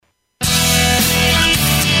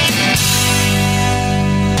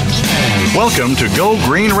Welcome to Go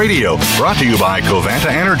Green Radio, brought to you by Covanta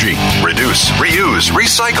Energy. Reduce, reuse,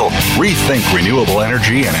 recycle, rethink renewable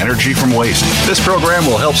energy and energy from waste. This program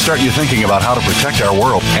will help start you thinking about how to protect our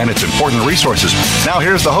world and its important resources. Now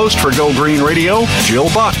here's the host for Go Green Radio, Jill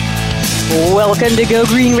Buck. Welcome to Go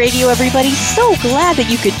Green Radio, everybody. So glad that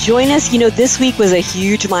you could join us. You know, this week was a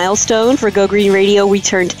huge milestone for Go Green Radio. We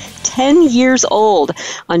turned 10 years old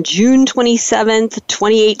on June 27th,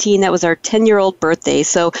 2018. That was our 10-year-old birthday.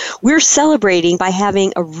 So we're celebrating by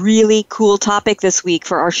having a really cool topic this week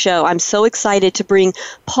for our show. I'm so excited to bring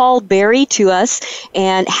Paul Berry to us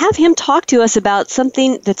and have him talk to us about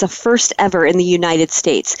something that's a first ever in the United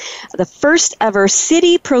States. The first ever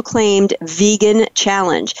city-proclaimed vegan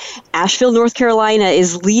challenge. Asheville, North Carolina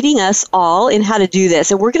is leading us all in how to do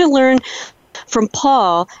this. And we're going to learn from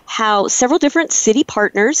Paul how several different city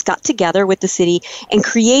partners got together with the city and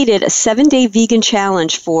created a 7-day vegan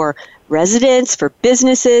challenge for residents, for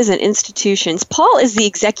businesses, and institutions. Paul is the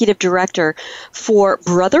executive director for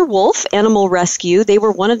Brother Wolf Animal Rescue. They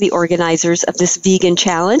were one of the organizers of this vegan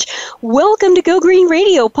challenge. Welcome to Go Green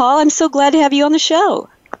Radio, Paul. I'm so glad to have you on the show.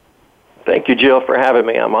 Thank you, Jill, for having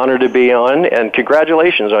me. I'm honored to be on, and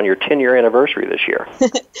congratulations on your 10-year anniversary this year,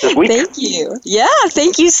 this week. Thank you. Yeah,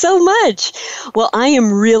 thank you so much. Well, I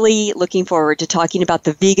am really looking forward to talking about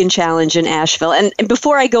the Vegan Challenge in Asheville. And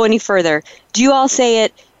before I go any further, do you all say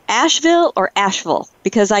it Asheville or Asheville?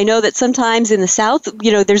 Because I know that sometimes in the South,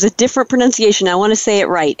 you know, there's a different pronunciation. I want to say it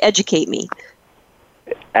right. Educate me.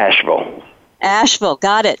 Asheville. Asheville,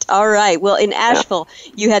 got it. All right. Well, in Asheville,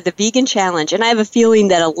 you had the Vegan Challenge, and I have a feeling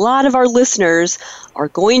that a lot of our listeners are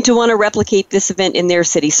going to want to replicate this event in their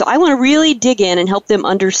city. So I want to really dig in and help them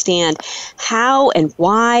understand how and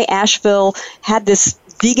why Asheville had this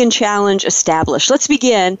Vegan Challenge established. Let's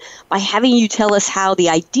begin by having you tell us how the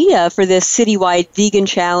idea for this citywide Vegan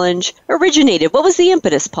Challenge originated. What was the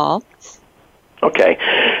impetus, Paul? Okay.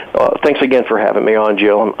 Well, thanks again for having me on,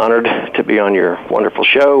 Jill. I'm honored to be on your wonderful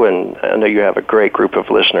show, and I know you have a great group of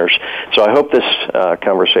listeners. So I hope this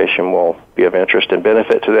conversation will be of interest and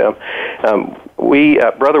benefit to them.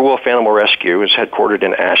 Brother Wolf Animal Rescue is headquartered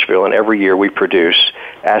in Asheville, and every year we produce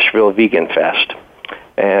Asheville Vegan Fest.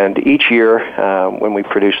 And each year when we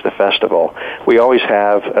produce the festival, we always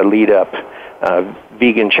have a lead-up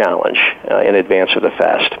vegan challenge in advance of the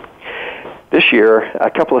fest. This year,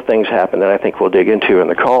 a couple of things happened that I think we'll dig into in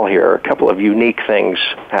the call here. A couple of unique things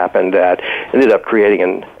happened that ended up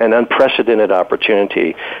creating an unprecedented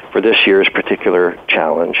opportunity for this year's particular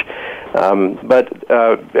challenge. But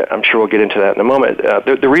I'm sure we'll get into that in a moment.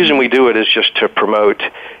 The reason we do it is just to promote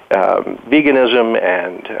veganism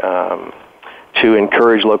and to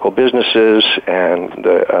encourage local businesses and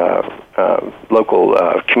the local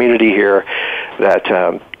community here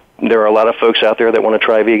that there are a lot of folks out there that want to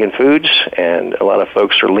try vegan foods, and a lot of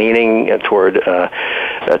folks are leaning toward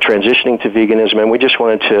transitioning to veganism, and we just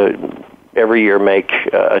wanted to every year make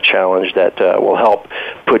a challenge that will help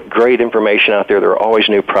put great information out there. There are always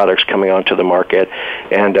new products coming onto the market,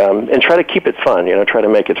 and try to keep it fun, try to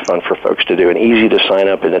make it fun for folks to do and easy to sign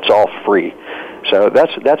up, and it's all free. So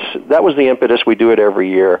that was the impetus. We do it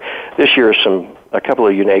every year. This year, a couple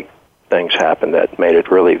of unique things happened that made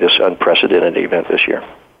it really this unprecedented event this year.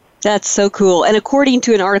 That's so cool. And according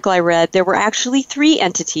to an article I read, there were actually 3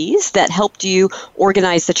 entities that helped you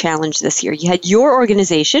organize the challenge this year. You had your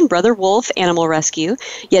organization, Brother Wolf Animal Rescue,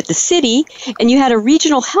 you had the city, and you had a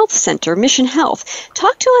regional health center, Mission Health.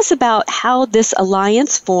 Talk to us about how this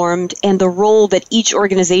alliance formed and the role that each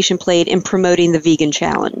organization played in promoting the vegan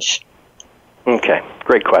challenge. Okay,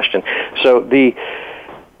 great question. So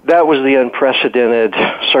that was the unprecedented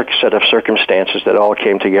set of circumstances that all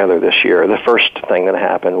came together this year. The first thing that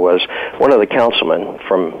happened was one of the councilmen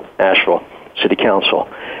from Asheville City Council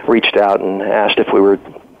reached out and asked if we were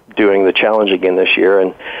doing the challenge again this year,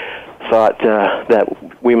 and thought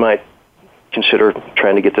that we might consider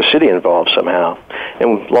trying to get the city involved somehow.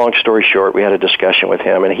 And long story short, we had a discussion with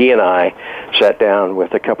him, and he and I sat down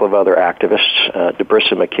with a couple of other activists,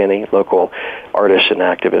 Debrissa McKinney, local artist and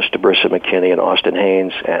activist Debrissa McKinney, and Austin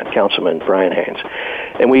Haynes, and Councilman Brian Haynes.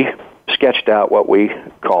 And we sketched out what we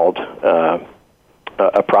called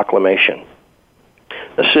a proclamation.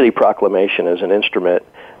 The city proclamation is an instrument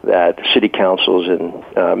that city councils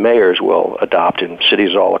and mayors will adopt in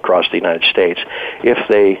cities all across the United States if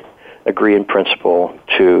they agree in principle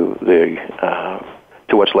to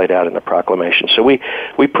what's laid out in the proclamation. So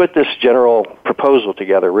we put this general proposal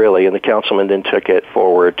together, really, and the councilman then took it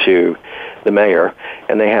forward to the mayor,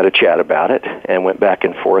 and they had a chat about it and went back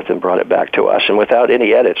and forth and brought it back to us. And without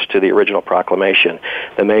any edits to the original proclamation,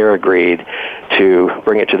 the mayor agreed to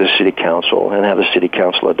bring it to the city council and have the city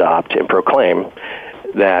council adopt and proclaim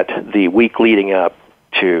that the week leading up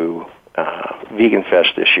to Vegan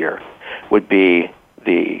Fest this year would be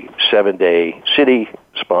the 7-day,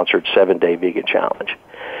 city-sponsored 7-day vegan challenge.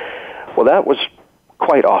 Well, that was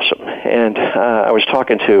quite awesome. And I was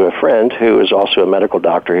talking to a friend who is also a medical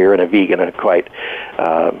doctor here and a vegan, and a quite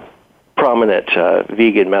prominent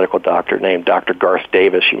vegan medical doctor named Dr. Garth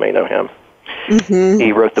Davis. You may know him. Mm-hmm.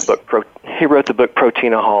 He wrote the book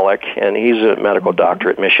Proteinaholic, and he's a medical doctor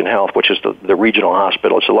at Mission Health, which is the regional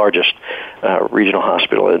hospital. It's the largest regional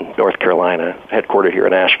hospital in North Carolina, headquartered here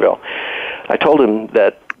in Asheville. I told him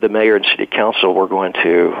that the mayor and city council were going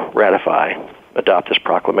to adopt this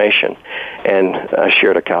proclamation, and I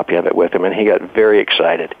shared a copy of it with him, and he got very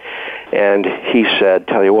excited. And he said,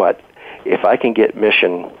 tell you what, if I can get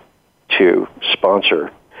Mission to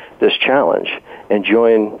sponsor this challenge and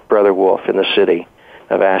join Brother Wolf in the city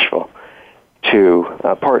of Asheville to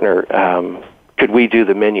partner, could we do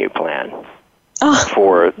the menu plan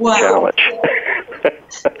for the challenge?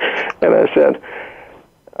 And I said,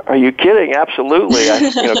 are you kidding? Absolutely.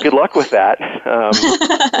 Good luck with that.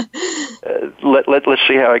 Let's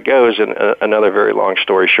see how it goes. And another very long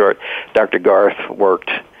story short, Dr. Garth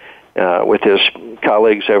worked with his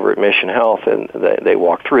colleagues over at Mission Health, and they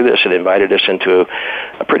walked through this and invited us into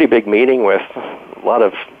a pretty big meeting with a lot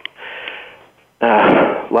of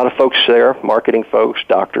folks there, marketing folks,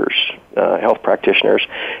 doctors, health practitioners,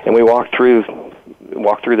 and we walked through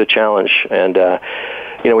the challenge, and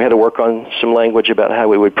we had to work on some language about how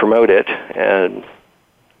we would promote it, and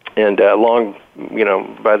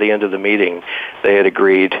by the end of the meeting, they had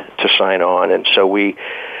agreed to sign on, and so we,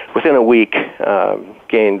 within a week,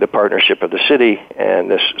 gained the partnership of the city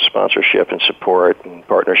and this sponsorship and support and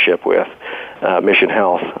partnership with Mission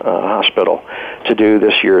Health Hospital to do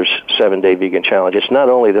this year's 7-day vegan challenge. It's not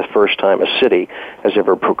only the first time a city has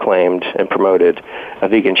ever proclaimed and promoted a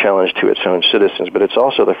vegan challenge to its own citizens, but it's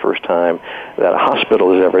also the first time that a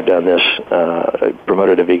hospital has ever done this,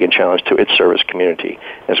 promoted a vegan challenge to its service community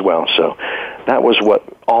as well. So that was what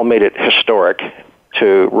all made it historic,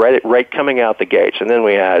 to right coming out the gates. And then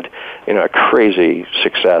we had, a crazy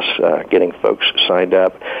success getting folks signed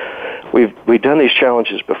up. We've done these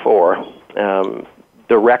challenges before.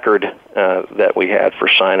 The record that we had for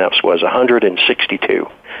sign-ups was 162.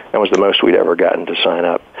 That was the most we'd ever gotten to sign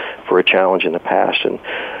up for a challenge in the past. And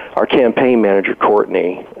our campaign manager,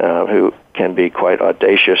 Courtney, who can be quite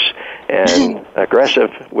audacious and aggressive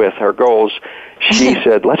with her goals, she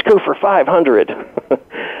said, let's go for 500.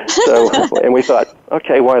 And we thought,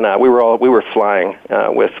 okay, why not? We were flying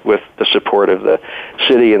with the support of the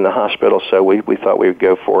city and the hospital, so we thought we would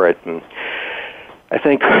go for it. And I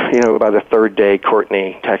think, by the third day,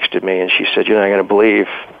 Courtney texted me, and she said, you're not going to believe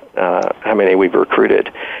how many we've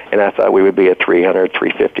recruited. And I thought we would be at 300,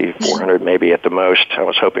 350, 400 maybe at the most. I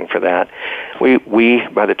was hoping for that. We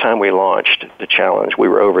by the time we launched the challenge, we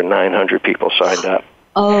were over 900 people signed up.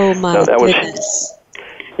 Oh, my goodness.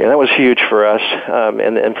 That was huge for us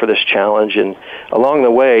and for this challenge. And along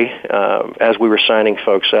the way, as we were signing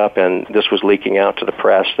folks up, and this was leaking out to the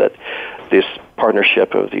press that this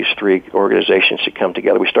partnership of these three organizations had come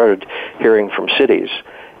together, we started hearing from cities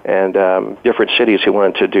and different cities who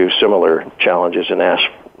wanted to do similar challenges, and asked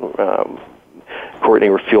Courtney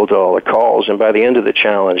fielded all the calls. And by the end of the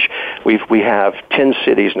challenge, we have 10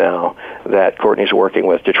 cities now that Courtney's working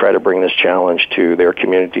with to try to bring this challenge to their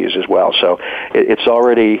communities as well. So it's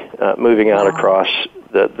already moving out across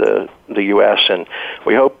the U.S., and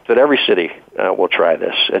we hope that every city will try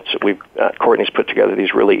this. Courtney's put together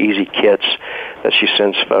these really easy kits that she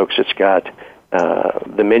sends folks. It's got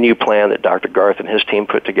the menu plan that Dr. Garth and his team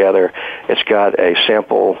put together. It's got a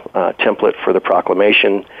sample template for the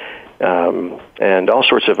proclamation, and all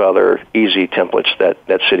sorts of other easy templates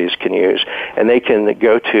that cities can use. And they can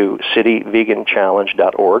go to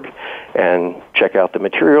cityveganchallenge.org and check out the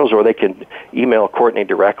materials, or they can email Courtney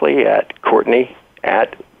directly at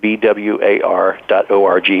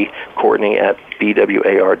Courtney@bwar.org,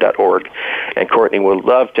 Courtney@bwar.org. And Courtney would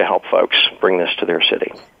love to help folks bring this to their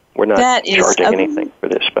city. We're not charging anything for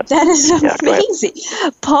this, but that is amazing.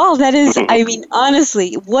 Paul, that is,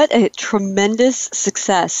 honestly, what a tremendous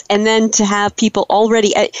success. And then to have people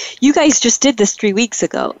already, you guys just did this 3 weeks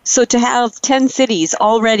ago. So to have 10 cities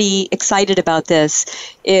already excited about this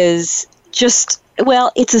is just,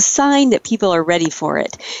 it's a sign that people are ready for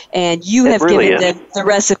it. And you have given them the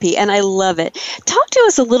recipe, and I love it. Talk to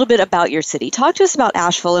us a little bit about your city. Talk to us about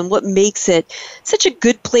Asheville and what makes it such a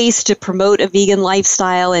good place to promote a vegan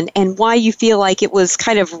lifestyle, and why you feel like it was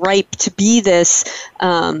kind of ripe to be this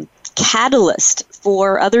catalyst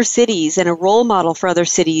for other cities and a role model for other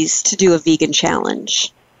cities to do a vegan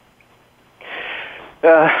challenge.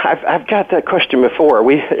 I've got that question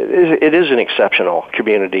before. It is an exceptional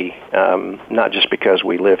community, not just because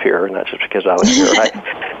we live here, not just because I live here.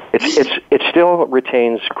 It still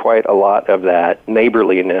retains quite a lot of that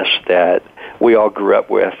neighborliness that we all grew up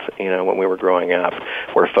with, when we were growing up,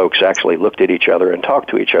 where folks actually looked at each other and talked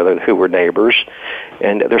to each other who were neighbors.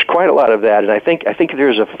 And there's quite a lot of that. And I think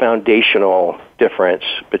there's a foundational difference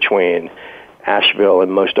between Asheville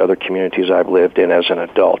and most other communities I've lived in as an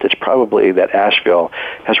adult. It's probably that Asheville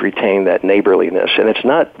has retained that neighborliness, and it's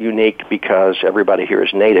not unique because everybody here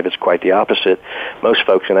is native. It's quite the opposite. Most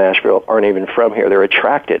folks in Asheville aren't even from here. They're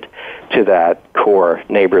attracted to that core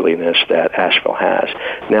neighborliness that Asheville has.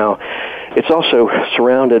 Now, it's also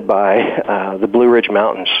surrounded by the Blue Ridge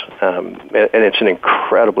Mountains, and it's an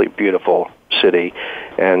incredibly beautiful city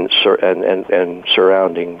and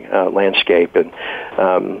surrounding landscape. And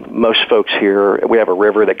most folks here, we have a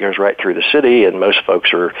river that goes right through the city, and most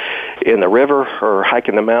folks are in the river or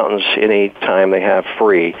hiking the mountains any time they have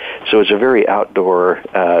free. So it's a very outdoor,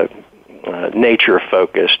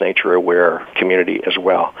 nature-focused, nature-aware community as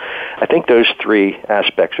well. I think those three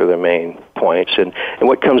aspects are the main points. And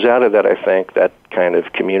what comes out of that, I think, that kind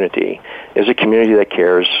of community is a community that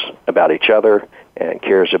cares about each other and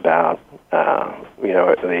cares about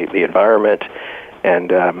the environment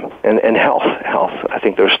and health. I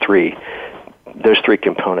think those three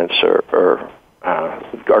components are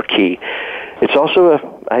key. It's also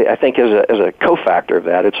I think as a cofactor of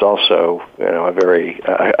that, it's also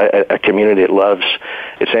a community that loves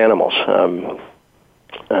its animals.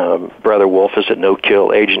 Brother Wolf is a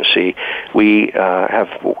no-kill agency. We have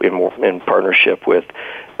in partnership with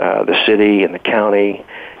the city and the county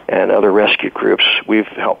and other rescue groups, we've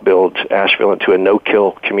helped build Asheville into a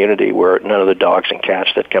no-kill community where none of the dogs and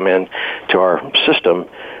cats that come in to our system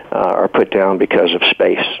are put down because of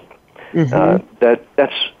space. Mm-hmm.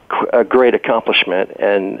 That's a great accomplishment,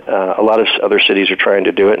 and a lot of other cities are trying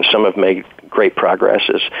to do it, and some have made great progress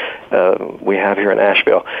as we have here in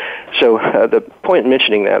Asheville. So the point in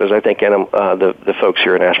mentioning that is I think the folks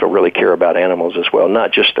here in Asheville really care about animals as well,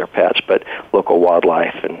 not just their pets, but local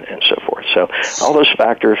wildlife and so forth. So all those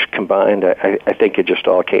factors combined, I think it just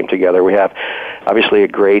all came together. We have obviously a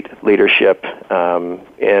great leadership in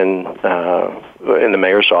the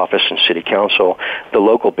mayor's office and city council. The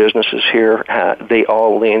local businesses here, they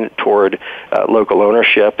all lean toward local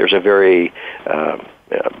ownership. There's a very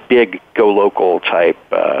big go local type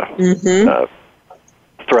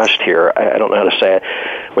thrust here. I don't know how to say it.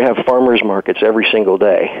 We have farmers markets every single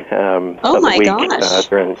day. Oh my gosh!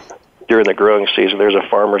 During the growing season, there's a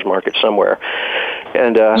farmers market somewhere,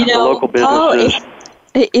 and the local businesses.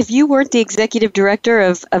 If you weren't the executive director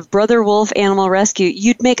of Brother Wolf Animal Rescue,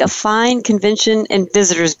 you'd make a fine Convention and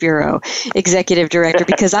Visitors Bureau executive director,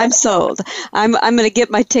 because I'm sold. I'm going to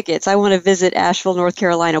get my tickets. I want to visit Asheville, North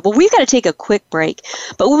Carolina. Well, we've got to take a quick break.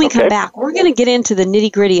 But when we come back, we're going to get into the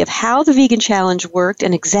nitty-gritty of how the Vegan Challenge worked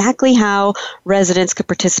and exactly how residents could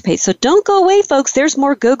participate. So don't go away, folks. There's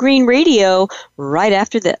more Go Green Radio right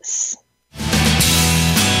after this.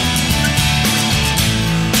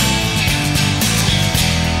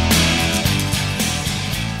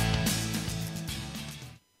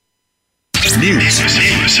 News,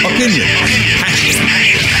 opinion,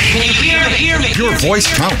 Hear me. Your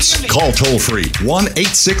voice counts. Call toll-free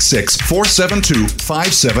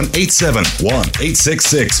 1-866-472-5787.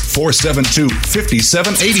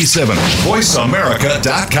 1-866-472-5787.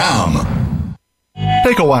 VoiceAmerica.com.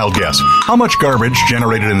 Take a wild guess. How much garbage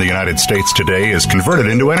generated in the United States today is converted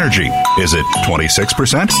into energy? Is it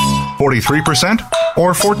 26%, 43%,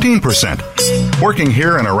 or 14%? Working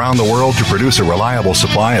here and around the world to produce a reliable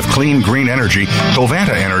supply of clean, green energy,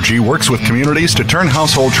 Covanta Energy works with communities to turn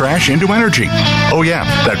household trash into energy. Oh yeah,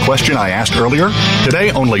 that question I asked earlier?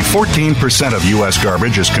 Today, only 14% of U.S.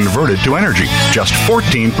 garbage is converted to energy. Just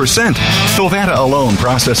 14%. Covanta alone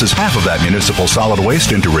processes half of that municipal solid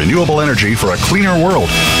waste into renewable energy for a cleaner world.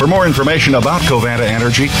 For more information about Covanta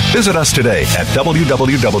Energy, visit us today at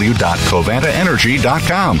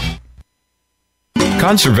www.covantaenergy.com.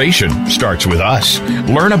 Conservation starts with us.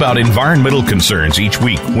 Learn about environmental concerns each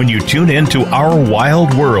week when you tune in to Our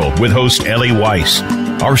Wild World with host Ellie Weiss.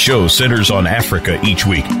 Our show centers on Africa each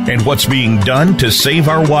week and what's being done to save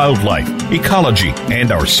our wildlife, ecology,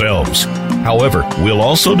 and ourselves. However, we'll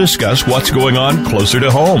also discuss what's going on closer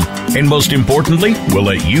to home. And most importantly, we'll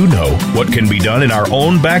let you know what can be done in our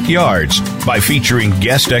own backyards by featuring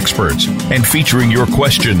guest experts and featuring your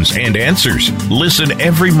questions and answers. Listen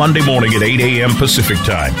every Monday morning at 8 a.m. Pacific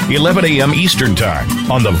Time, 11 a.m. Eastern Time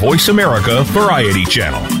on the Voice America Variety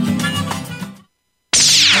Channel.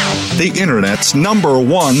 The Internet's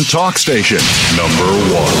 #1 talk station.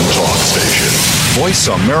 #1 talk station.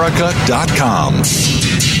 voiceamerica.com.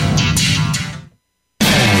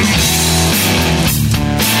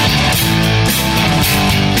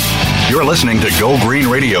 You're listening to Go Green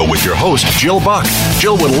Radio with your host, Jill Buck.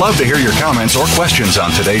 Jill would love to hear your comments or questions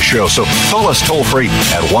on today's show, so call us toll-free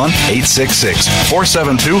at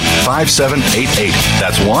 1-866-472-5788.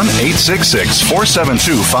 That's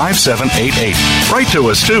 1-866-472-5788. Write to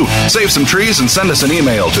us, too. Save some trees and send us an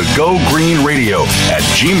email to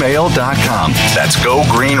gogreenradio@gmail.com. That's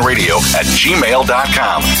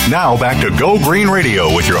gogreenradio@gmail.com. Now back to Go Green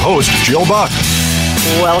Radio with your host, Jill Buck.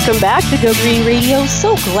 Welcome back to Go Green Radio.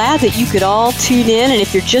 So glad that you could all tune in. And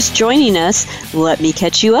if you're just joining us, let me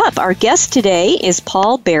catch you up. Our guest today is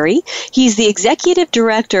Paul Berry. He's the Executive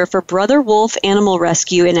Director for Brother Wolf Animal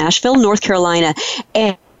Rescue in Asheville, North Carolina.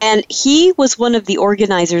 And he was one of the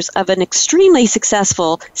organizers of an extremely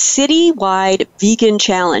successful citywide vegan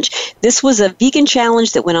challenge. This was a vegan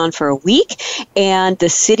challenge that went on for a week, and the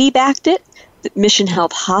city backed it. Mission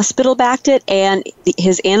Health Hospital backed it, and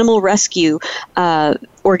his animal rescue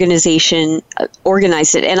organization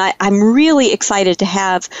organized it. And I'm really excited to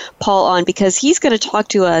have Paul on because he's going to talk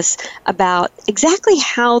to us about exactly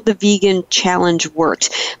how the vegan challenge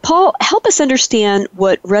worked. Paul, help us understand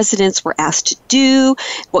what residents were asked to do,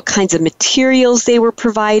 what kinds of materials they were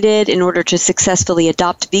provided in order to successfully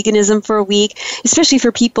adopt veganism for a week, especially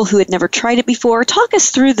for people who had never tried it before. Talk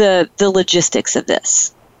us through the logistics of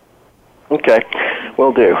this. Okay,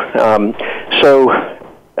 will do.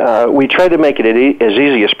 We tried to make it as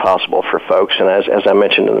easy as possible for folks, and as I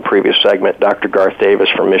mentioned in the previous segment, Dr. Garth Davis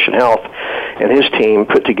from Mission Health and his team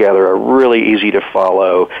put together a really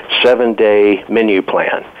easy-to-follow 7-day menu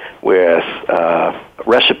plan with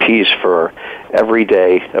recipes for every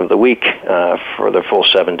day of the week for the full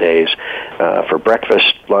 7 days for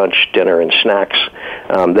breakfast, lunch, dinner, and snacks.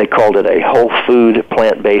 They called it a whole food,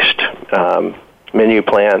 plant-based menu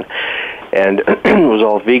plan. And it was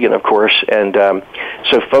all vegan, of course. And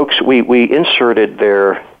so folks, we inserted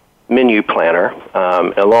their menu planner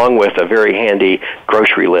along with a very handy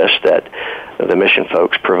grocery list that the Mission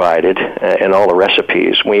folks provided and all the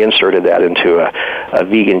recipes. We inserted that into a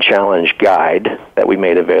vegan challenge guide that we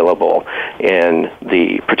made available in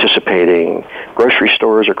the participating grocery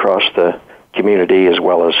stores across the community, as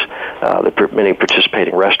well as the many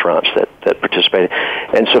participating restaurants that participated.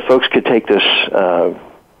 And so folks could take this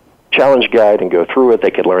challenge guide and go through it.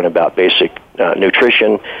 They could learn about basic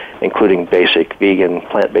nutrition, including basic vegan,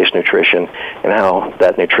 plant-based nutrition, and how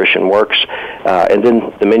that nutrition works. And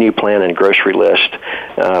then the menu plan and grocery list,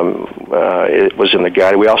 it was in the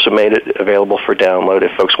guide. We also made it available for download.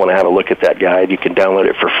 If folks want to have a look at that guide, you can download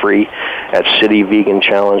it for free at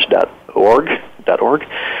cityveganchallenge.org.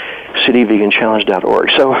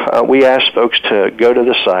 cityveganchallenge.org. So we asked folks to go to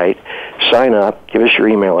the site, sign up, give us your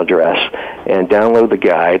email address, and download the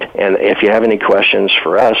guide. And if you have any questions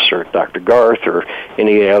for us or Dr. Garth or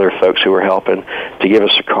any other folks who are helping, to give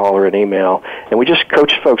us a call or an email. And we just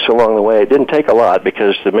coached folks along the way. It didn't take a lot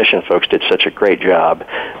because the Mission folks did such a great job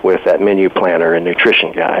with that menu planner and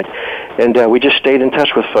nutrition guide. And we just stayed in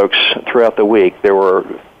touch with folks throughout the week. There were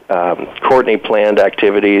Courtney planned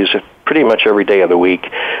activities pretty much every day of the week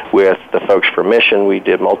with the folks from Mission. We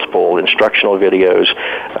did multiple instructional videos.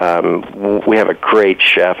 We have a great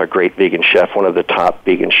chef, a great vegan chef, one of the top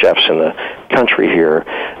vegan chefs in the country here,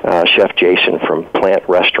 Chef Jason from Plant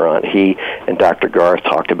Restaurant. He and Dr. Garth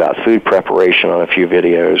talked about food preparation on a few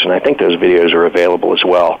videos, and I think those videos are available as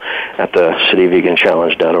well at the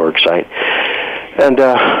cityveganchallenge.org site. And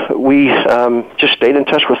we just stayed in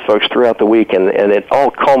touch with folks throughout the week, and it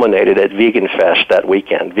all culminated at Vegan Fest that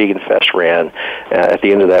weekend. Vegan Fest ran at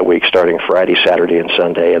the end of that week, starting Friday, Saturday, and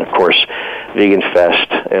Sunday. And, of course, Vegan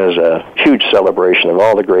Fest is a huge celebration of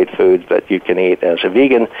all the great foods that you can eat as a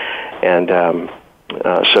vegan. And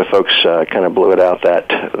so folks kind of blew it out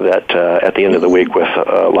that at the end of the week with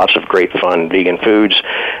lots of great fun vegan foods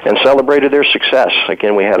and celebrated their success.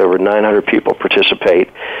 Again, we had over 900 people participate.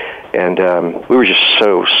 And we were just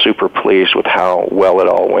so super pleased with how well it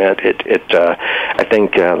all went. I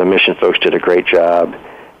think the Mission folks did a great job,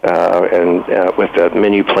 and with the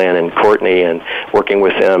menu plan and Courtney and working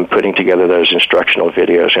with them, putting together those instructional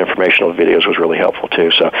videos, informational videos was really helpful too.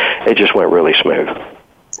 So it just went really smooth.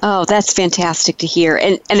 Oh, that's fantastic to hear.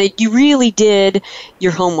 And you really did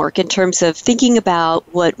your homework in terms of thinking about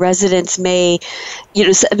what residents may,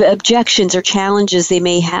 objections or challenges they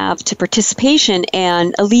may have to participation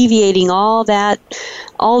and alleviating all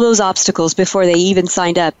those obstacles before they even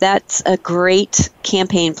signed up. That's a great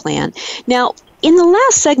campaign plan. Now, in the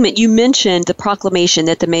last segment, you mentioned the proclamation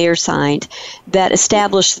that the mayor signed that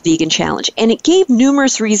established the Vegan Challenge, and it gave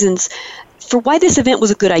numerous reasons for why this event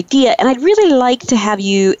was a good idea. And I'd really like to have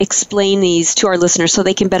you explain these to our listeners so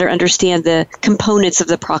they can better understand the components of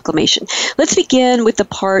the proclamation. Let's begin with the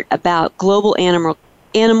part about global animal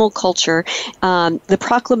culture. The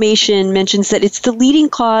proclamation mentions that it's the leading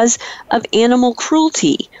cause of animal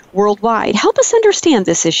cruelty worldwide. Help us understand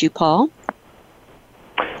this issue, Paul.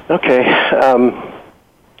 Okay.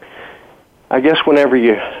 I guess whenever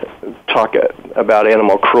you talk about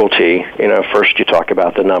animal cruelty, first you talk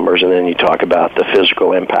about the numbers and then you talk about the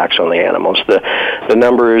physical impacts on the animals. The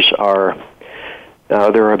numbers are,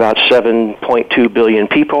 there are about 7.2 billion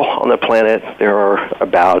people on the planet. There are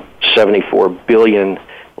about 74 billion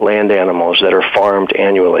land animals that are farmed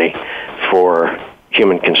annually for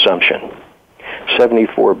human consumption.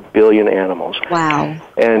 74 billion animals. Wow.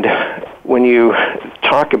 And when you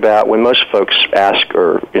talk about, when most folks ask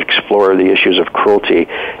or explore the issues of cruelty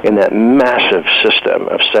in that massive system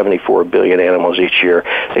of 74 billion animals each year,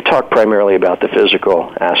 they talk primarily about the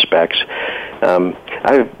physical aspects.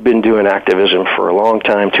 I've been doing activism for a long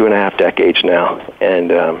time, 2.5 decades now,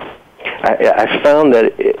 and I found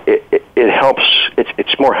that it helps,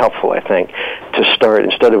 it's more helpful, I think, to start,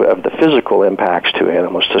 instead of the physical impacts to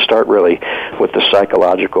animals, to start really with the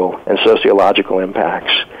psychological and sociological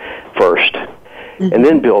impacts first, and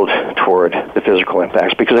then build toward the physical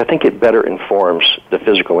impacts, because I think it better informs the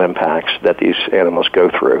physical impacts that these animals go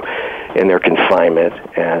through in their confinement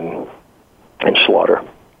and slaughter.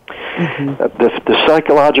 The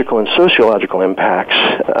psychological and sociological impacts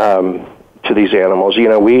to these animals.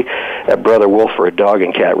 We at Brother Wolf are a dog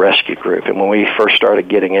and cat rescue group, and when we first started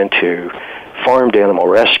getting into farmed animal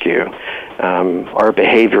rescue, our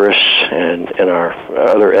behaviorists and our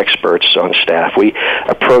other experts on staff, we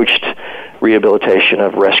approached rehabilitation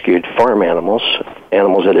of rescued farm animals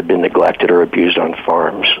that had been neglected or abused on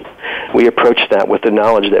farms. We approached that with the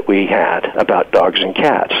knowledge that we had about dogs and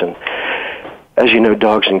cats. And as you know,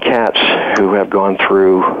 dogs and cats who have gone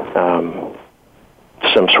through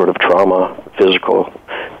some sort of trauma, physical,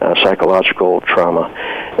 psychological trauma,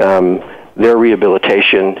 their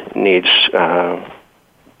rehabilitation needs,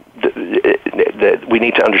 we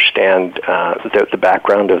need to understand the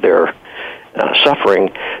background of their suffering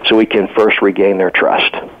so we can first regain their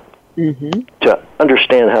trust. To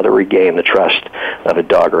understand how to regain the trust of a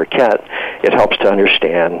dog or a cat, it helps to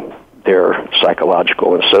understand their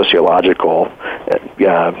psychological and sociological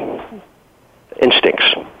instincts.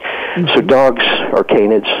 So dogs or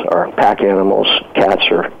canids are pack animals. Cats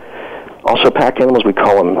are also pack animals. We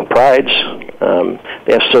call them prides.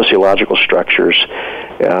 They have sociological structures.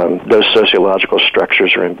 Those sociological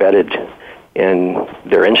structures are embedded in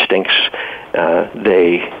their instincts.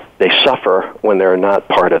 They suffer when they're not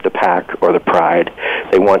part of the pack or the pride.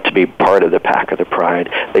 They want to be part of the pack or the pride.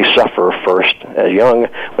 They suffer first as young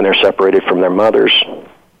when they're separated from their mothers.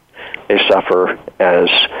 They suffer as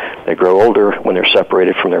they grow older when they're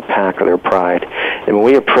separated from their pack or their pride. And when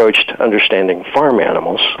we approached understanding farm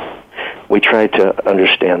animals, we tried to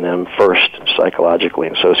understand them first psychologically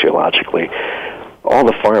and sociologically. All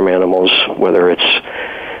the farm animals, whether it's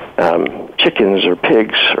chickens or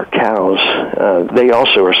pigs or cows, they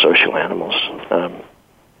also are social animals.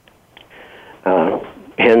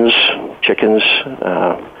 Hens, chickens,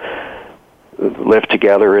 live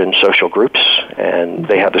together in social groups, and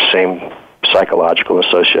they have the same psychological and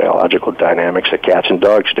sociological dynamics that cats and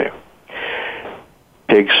dogs do.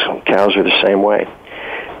 Pigs, cows are the same way.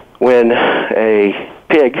 When a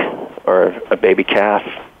pig or a baby calf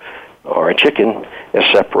or a chicken is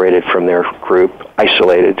separated from their group,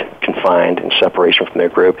 isolated, confined, in separation from their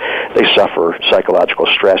group, they suffer psychological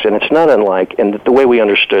stress. And it's not unlike, and the way we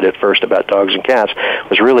understood it first about dogs and cats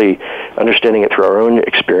was really understanding it through our own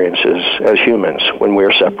experiences as humans when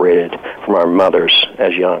we're separated from our mothers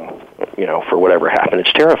as young, for whatever happened.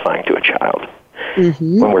 It's terrifying to a child.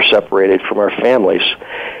 When we're separated from our families,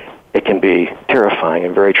 it can be terrifying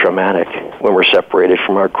and very traumatic. When we're separated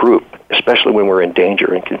from our group, especially when we're in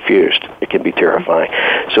danger and confused, it can be terrifying.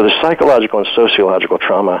 So the psychological and sociological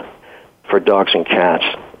trauma for dogs and cats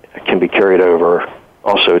can be carried over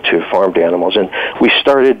also to farmed animals. And we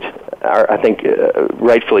started, I think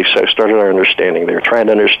rightfully so, started our understanding there, trying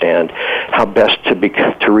to understand how best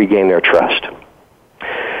to regain their trust.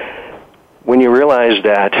 When you realize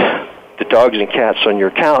that the dogs and cats on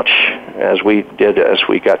your couch, as we did as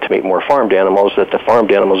we got to meet more farmed animals, that the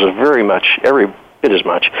farmed animals are very much, every bit as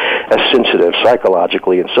much, as sensitive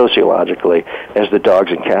psychologically and sociologically as the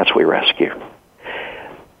dogs and cats we rescue.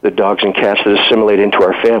 The dogs and cats that assimilate into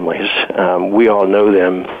our families, we all know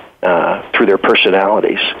them through their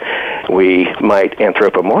personalities. we might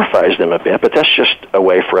anthropomorphize them a bit, but that's just a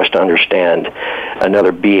way for us to understand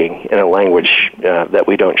another being in a language that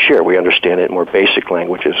we don't share. We understand it in more basic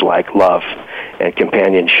languages like love and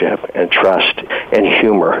companionship and trust and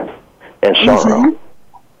humor and sorrow. Mm-hmm.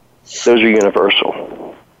 Those are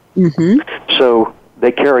universal. Mm-hmm. So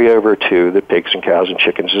they carry over to the pigs and cows and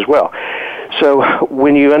chickens as well. So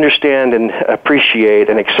when you understand and appreciate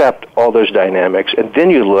and accept all those dynamics, and then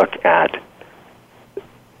you look at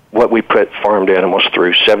what we put farmed animals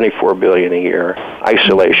through, 74 billion a year,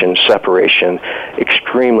 isolation, separation,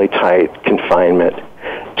 extremely tight confinement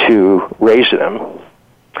to raise them,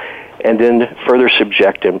 and then further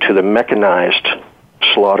subject them to the mechanized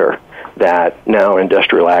slaughter that now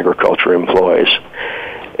industrial agriculture employs.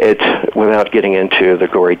 It, without getting into the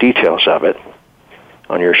gory details of it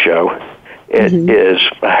on your show, it is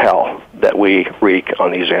a hell that we wreak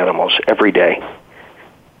on these animals every day.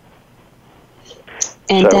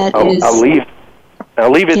 And so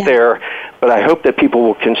I'll leave it there, but I hope that people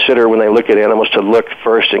will consider when they look at animals to look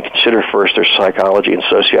first and consider first their psychology and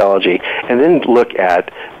sociology, and then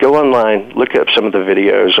go online, look up some of the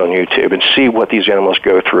videos on YouTube and see what these animals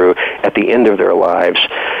go through at the end of their lives,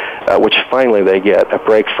 which finally they get a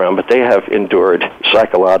break from, but they have endured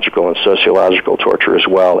psychological and sociological torture as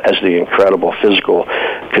well as the incredible physical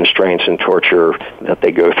constraints and torture that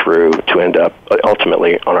they go through to end up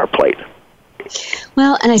ultimately on our plate.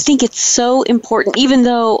 Well, and I think it's so important, even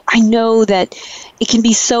though I know that it can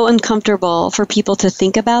be so uncomfortable for people to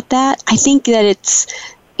think about that, I think that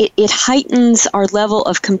it heightens our level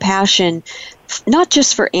of compassion, not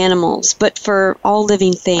just for animals, but for all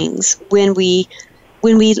living things when we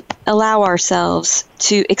allow ourselves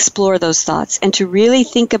to explore those thoughts and to really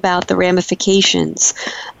think about the ramifications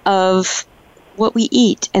of what we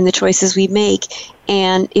eat and the choices we make,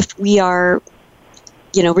 and if we are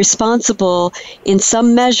responsible in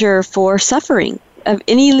some measure for suffering of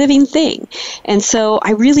any living thing. And so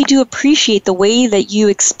I really do appreciate the way that you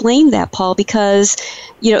explained that, Paul, because,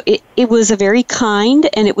 it was a very kind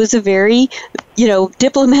and it was a very,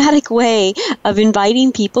 diplomatic way of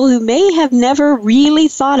inviting people who may have never really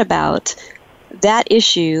thought about that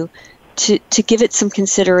issue to give it some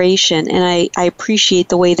consideration, and I appreciate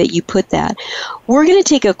the way that you put that. We're going to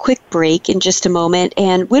take a quick break in just a moment,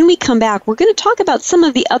 and when we come back, we're going to talk about some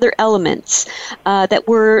of the other elements that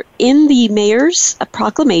were in the mayor's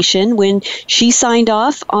proclamation when she signed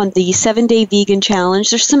off on the 7-day vegan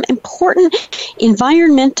challenge. There's some important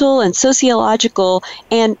environmental and sociological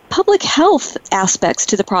and public health aspects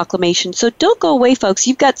to the proclamation, so don't go away, folks.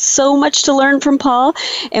 You've got so much to learn from Paul,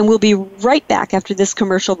 and we'll be right back after this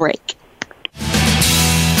commercial break.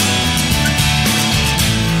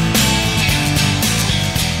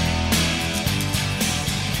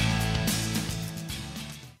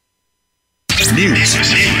 News,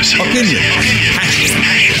 opinion,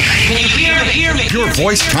 Can you hear me? Your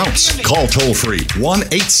voice counts. Call toll free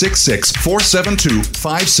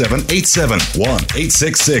 1-866-472-5787.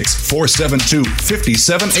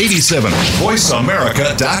 1-866-472-5787.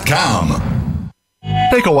 VoiceAmerica.com.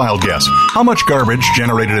 Take a wild guess. How much garbage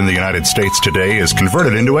generated in the United States today is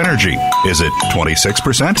converted into energy? Is it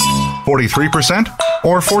 26%, 43%,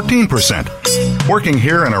 or 14%? Working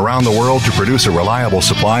here and around the world to produce a reliable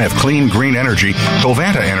supply of clean, green energy,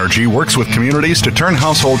 Covanta Energy works with communities to turn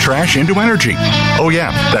household trash into energy. Oh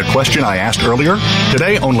yeah, that question I asked earlier?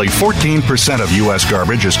 Today, only 14% of U.S.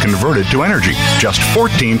 garbage is converted to energy. Just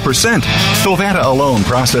 14%. Covanta alone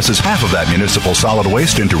processes half of that municipal solid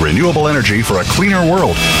waste into renewable energy for a cleaner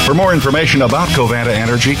world. For more information about Covanta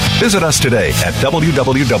Energy, visit us today at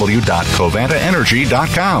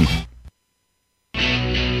www.covantaenergy.com.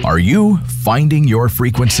 Are you finding your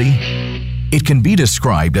frequency? It can be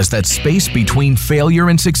described as that space between failure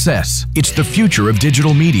and success. It's the future of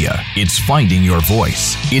digital media. It's finding your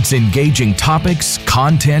voice. It's engaging topics,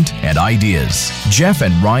 content, and ideas. Jeff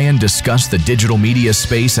and Ryan discuss the digital media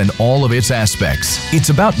space and all of its aspects. It's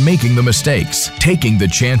about making the mistakes, taking the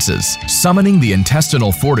chances, summoning the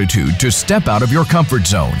intestinal fortitude to step out of your comfort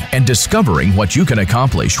zone, and discovering what you can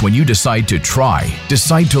accomplish when you decide to try,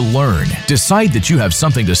 decide to learn, decide that you have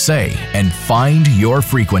something to say, and find your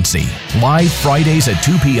frequency. Live Fridays at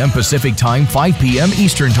 2 p.m. Pacific Time, 5 p.m.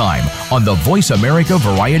 Eastern Time on the Voice America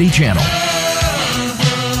Variety Channel.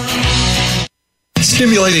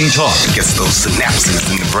 Stimulating talk gets those synapses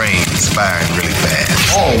in the brain firing really fast.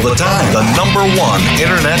 all the time. The #1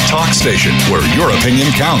 internet talk station where your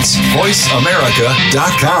opinion counts.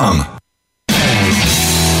 VoiceAmerica.com.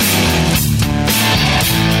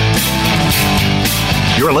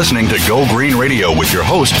 You're listening to Go Green Radio with your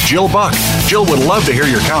host, Jill Buck. Jill would love to hear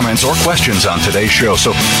your comments or questions on today's show,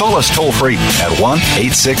 so call us toll-free at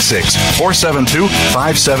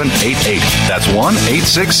 1-866-472-5788. That's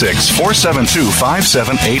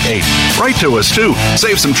 1-866-472-5788. Write to us, too.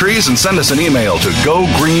 Save some trees and send us an email to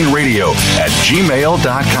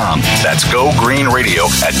gogreenradio@gmail.com. That's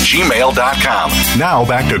gogreenradio@gmail.com. Now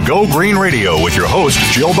back to Go Green Radio with your host,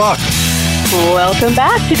 Jill Buck. Welcome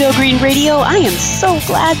back to Go Green Radio. I am so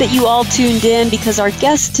glad that you all tuned in because our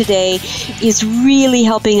guest today is really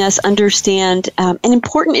helping us understand an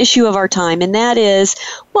important issue of our time, and that is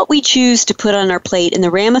what we choose to put on our plate and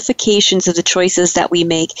the ramifications of the choices that we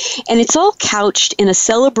make. And it's all couched in a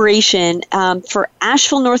celebration for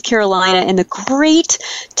Asheville, North Carolina, and the great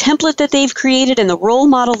template that they've created and the role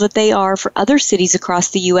model that they are for other cities across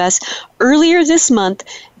the U.S. Earlier this month,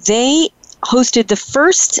 they hosted the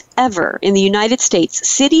first ever in the United States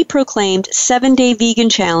city-proclaimed 7-day vegan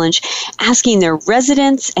challenge, asking their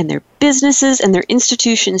residents and their businesses and their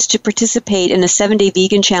institutions to participate in a 7-day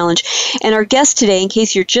vegan challenge. And our guest today, in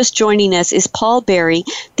case you're just joining us, is Paul Berry,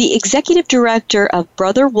 the executive director of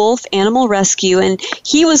Brother Wolf Animal Rescue, and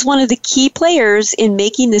he was one of the key players in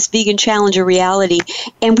making this vegan challenge a reality.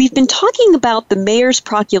 And we've been talking about the mayor's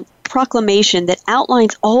proclamation that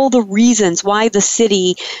outlines all the reasons why the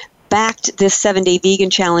city backed this 7-day vegan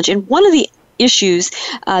challenge. And one of the issues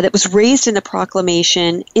that was raised in the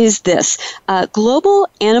proclamation is this. Global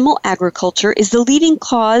animal agriculture is the leading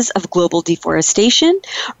cause of global deforestation,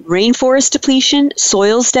 rainforest depletion,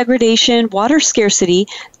 soils degradation, water scarcity,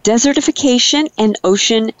 desertification, and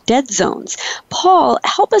ocean dead zones. Paul,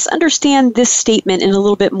 help us understand this statement in a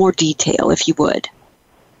little bit more detail, if you would.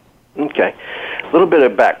 Okay. A little bit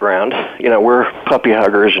of background. You know, we're puppy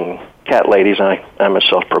huggers and cat ladies. I'm a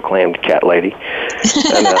self-proclaimed cat lady.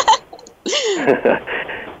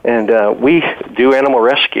 And we do animal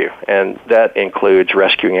rescue, and that includes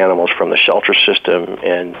rescuing animals from the shelter system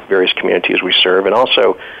in various communities we serve, and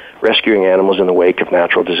also rescuing animals in the wake of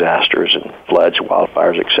natural disasters and floods,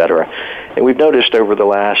 wildfires, etc. And we've noticed over the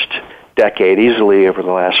last decade, easily over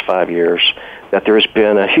the last 5 years, that there has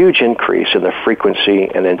been a huge increase in the frequency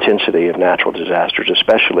and intensity of natural disasters,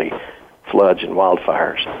 especially floods and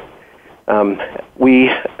wildfires. We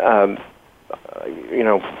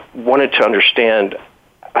wanted to understand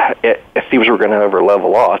if these were going to ever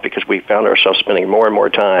level off, because we found ourselves spending more and more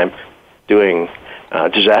time doing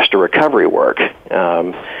disaster recovery work,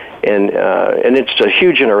 and it's a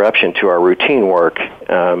huge interruption to our routine work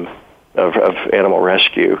of animal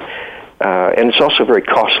rescue. And it's also very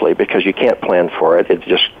costly because you can't plan for it. It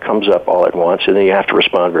just comes up all at once, and then you have to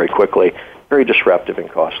respond very quickly. Very disruptive and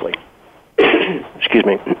costly. Excuse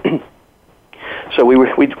me. So we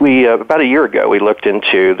about a year ago, we looked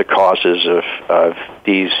into the causes of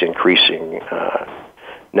these increasing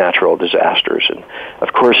natural disasters. And,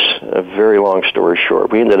 of course, a very long story short,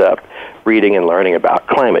 we ended up reading and learning about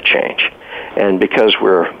climate change. And because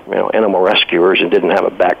we're animal rescuers and didn't have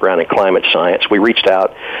a background in climate science, we reached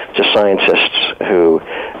out to scientists who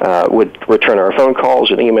would return our phone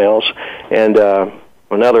calls and emails. And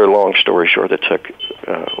another long story short that took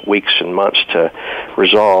weeks and months to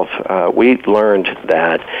resolve, we learned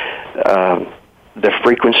that the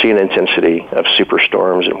frequency and intensity of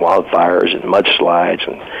superstorms and wildfires and mudslides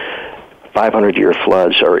and 500-year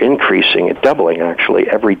floods are increasing and doubling, actually,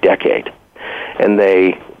 every decade. And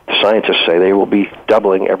scientists say they will be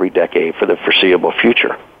doubling every decade for the foreseeable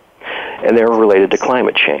future. And they're related to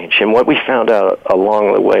climate change. And what we found out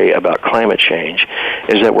along the way about climate change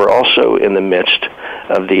is that we're also in the midst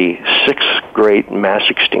of the 6th great mass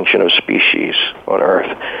extinction of species on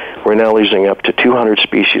Earth. We're now losing up to 200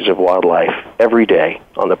 species of wildlife every day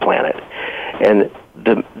on the planet. And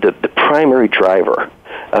the primary driver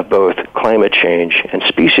of both climate change and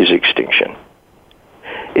species extinction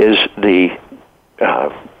is the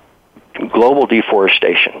global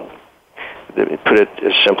deforestation. Put it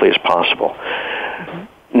as simply as possible.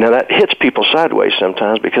 Mm-hmm. Now, that hits people sideways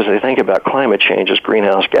sometimes because they think about climate change as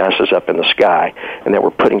greenhouse gases up in the sky, and that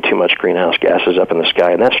we're putting too much greenhouse gases up in the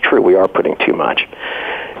sky, and that's true. We are putting too much.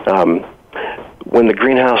 When the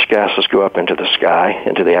greenhouse gases go up into the sky,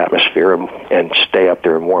 into the atmosphere, and stay up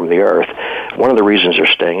there and warm the Earth, one of the reasons they're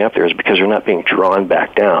staying up there is because they're not being drawn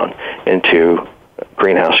back down into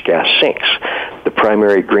greenhouse gas sinks. The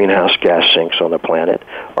primary greenhouse gas sinks on the planet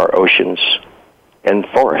are oceans and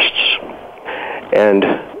forests. And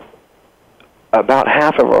about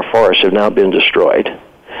half of our forests have now been destroyed.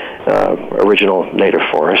 Original native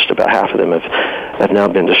forests, about half of them have now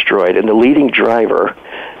been destroyed. And the leading driver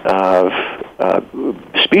of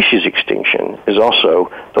species extinction is also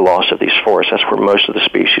the loss of these forests. That's where most of the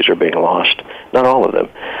species are being lost. Not all of them,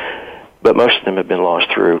 but most of them have been lost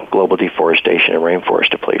through global deforestation and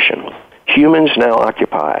rainforest depletion. Humans now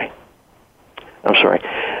occupy,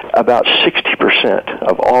 about 60%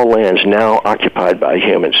 of all lands now occupied by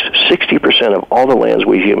humans. 60% of all the lands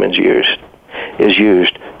we humans use is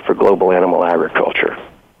used for global animal agriculture.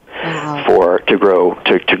 Wow.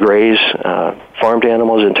 To graze farmed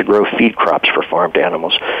animals and to grow feed crops for farmed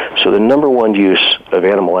animals. So the number one use of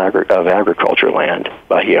agriculture land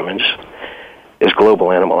by humans is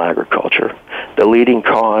global animal agriculture. The leading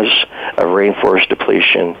cause of rainforest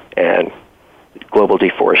depletion and global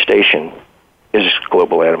deforestation is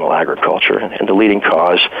global animal agriculture, and the leading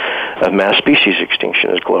cause of mass species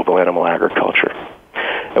extinction is global animal agriculture.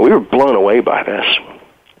 And we were blown away by this.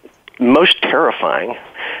 Most terrifying,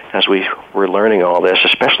 as we were learning all this,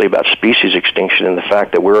 especially about species extinction and the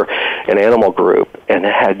fact that we're an animal group and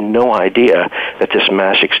had no idea that this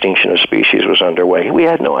mass extinction of species was underway. We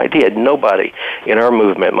had no idea. Nobody in our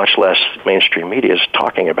movement, much less mainstream media, is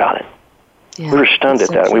talking about it. Yeah, we were stunned at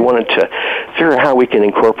that. True. We wanted to figure out how we can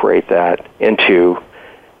incorporate that into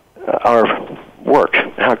our work.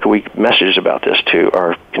 How can we message about this to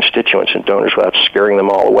our constituents and donors without scaring them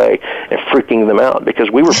all away and freaking them out?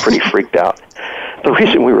 Because we were pretty freaked out. The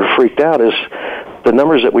reason we were freaked out is the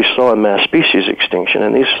numbers that we saw in mass species extinction,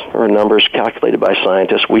 and these are numbers calculated by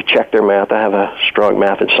scientists. We checked their math. I have a strong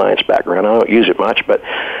math and science background. I don't use it much, but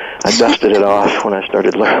I dusted it off when I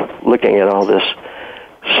started looking at all this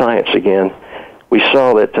science again. We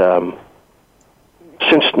saw that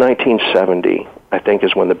since 1970, I think,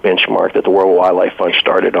 is when the benchmark that the World Wildlife Fund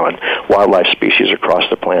started on wildlife species across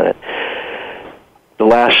the planet. The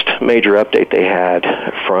last major update they had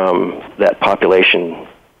from that population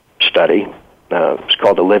study, it's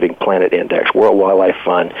called the Living Planet Index, World Wildlife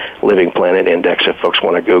Fund Living Planet Index, if folks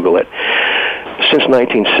want to Google it. Since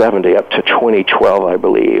 1970 up to 2012, I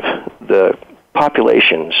believe, the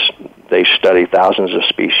populations, they study thousands of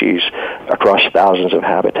species across thousands of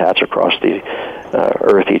habitats across the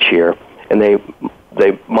Earth each year, and they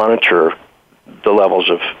monitor the levels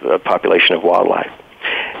of population of wildlife.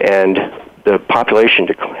 And the population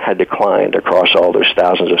had declined across all those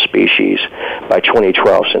thousands of species by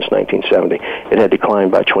 2012 since 1970. It had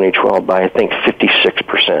declined by 2012 by, I think,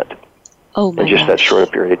 56%. Oh my in just gosh. that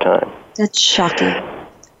short period of time. That's shocking.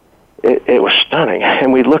 It was stunning.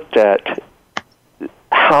 And we looked at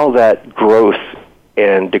how that growth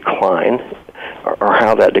and decline, or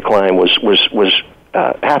how that decline was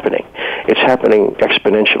happening. It's happening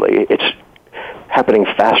exponentially. It's happening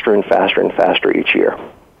faster and faster and faster each year.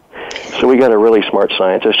 So we got a really smart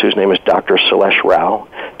scientist whose name is Dr. Sailesh Rao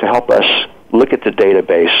to help us look at the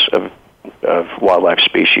database of wildlife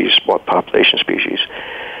species, population species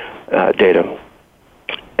data,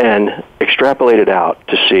 and extrapolate it out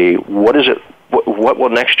to see what will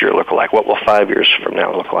next year look like, what will 5 years from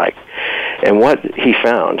now look like. And what he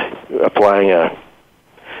found, applying a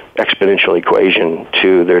exponential equation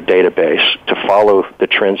to their database to follow the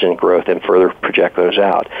trends in growth and further project those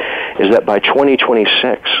out, is that by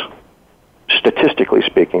 2026, statistically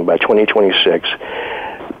speaking, by 2026,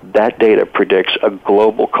 that data predicts a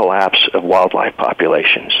global collapse of wildlife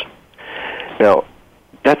populations. Now,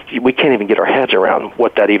 we can't even get our heads around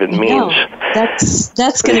what that even means. No,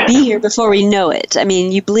 that's going to be here before we know it. I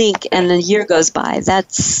mean, you blink and a year goes by.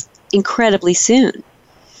 That's incredibly soon.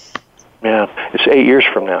 Yeah, it's 8 years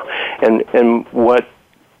from now. And what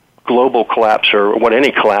global collapse, or what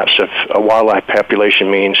any collapse of a wildlife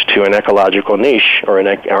population means to an ecological niche or an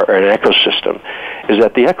ecosystem, is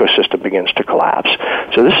that the ecosystem begins to collapse.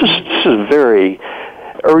 So this is very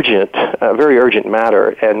urgent matter,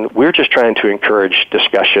 and we're just trying to encourage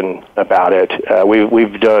discussion about it.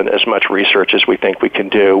 We've done as much research as we think we can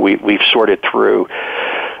do. We've sorted through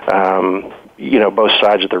both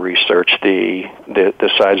sides of the research, the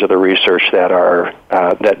sides of the research that are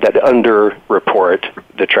that under-report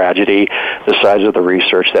the tragedy, the sides of the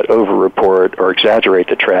research that over-report or exaggerate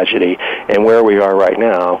the tragedy, and where we are right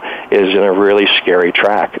now is in a really scary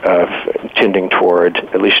track of tending toward,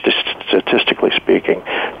 at least statistically speaking,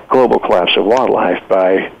 global collapse of wildlife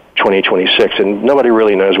by 2026, and nobody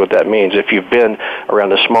really knows what that means. If you've been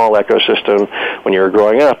around a small ecosystem when you were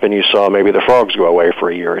growing up and you saw maybe the frogs go away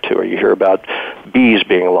for a year or two, or you hear about bees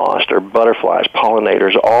being lost, or butterflies,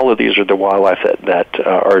 pollinators, all of these are the wildlife that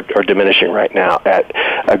are diminishing right now at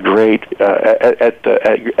a great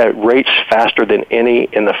at rates faster than any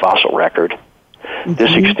in the fossil record. Mm-hmm.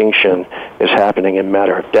 This extinction is happening in a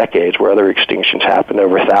matter of decades, where other extinctions happened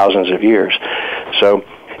over thousands of years. So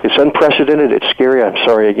it's unprecedented. It's scary. I'm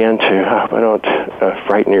sorry again I don't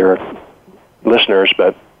frighten your listeners,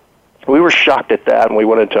 but we were shocked at that, and we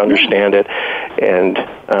wanted to understand it.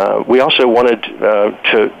 And we also wanted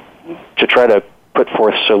to try to put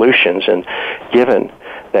forth solutions. And given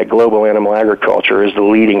that global animal agriculture is the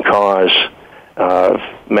leading cause of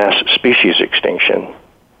mass species extinction,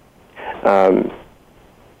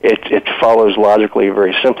 it follows logically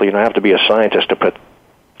very simply. You don't have to be a scientist to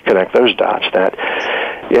connect those dots, that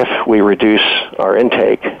if we reduce our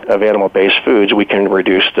intake of animal-based foods, we can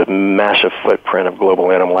reduce the massive footprint of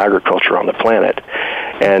global animal agriculture on the planet.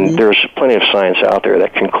 And there's plenty of science out there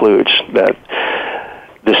that concludes that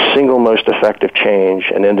the single most effective change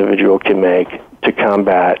an individual can make to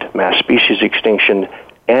combat mass species extinction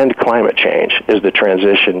and climate change is the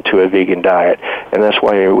transition to a vegan diet. And that's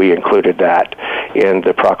why we included that in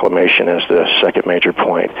the proclamation as the second major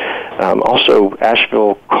point. Also,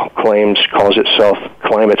 Asheville calls itself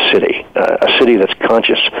Climate City, a city that's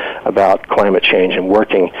conscious about climate change and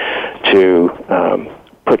working to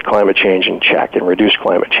put climate change in check and reduce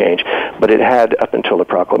climate change. But it had, up until the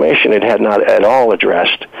proclamation, it had not at all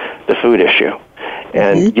addressed the food issue.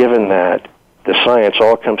 And given that the science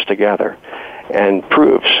all comes together and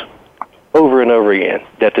proves over and over again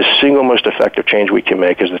that the single most effective change we can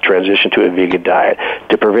make is the transition to a vegan diet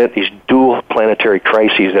to prevent these dual planetary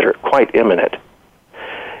crises that are quite imminent,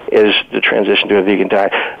 is the transition to a vegan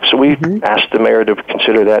diet. So we asked the mayor to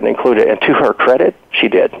consider that and include it, and to her credit, she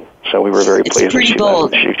did. So we were very pleased that she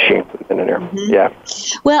put it in there. Yeah.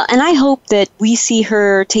 Well, and I hope that we see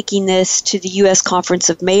her taking this to the U.S.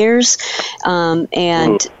 Conference of Mayors, and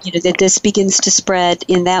that this begins to spread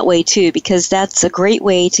in that way too, because that's a great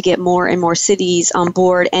way to get more and more cities on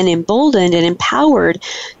board and emboldened and empowered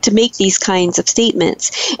to make these kinds of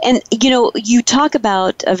statements. And you talk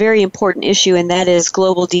about a very important issue, and that is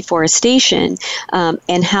global deforestation,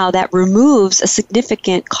 and how that removes a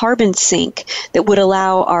significant carbon sink that would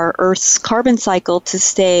allow our Earth's carbon cycle to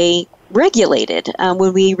stay regulated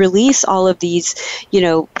when we release all of these,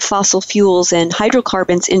 fossil fuels and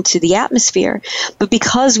hydrocarbons into the atmosphere. But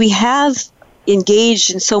because we have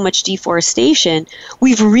engaged in so much deforestation,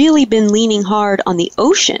 we've really been leaning hard on the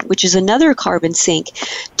ocean, which is another carbon sink,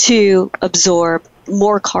 to absorb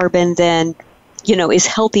more carbon than is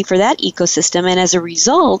healthy for that ecosystem. And as a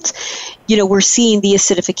result, we're seeing the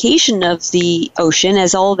acidification of the ocean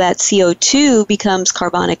as all that CO2 becomes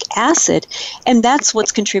carbonic acid. And that's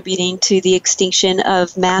what's contributing to the extinction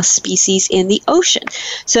of mass species in the ocean.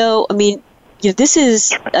 So, this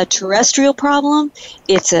is a terrestrial problem.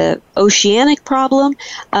 It's an oceanic problem.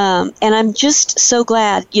 And I'm just so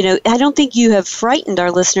glad, I don't think you have frightened our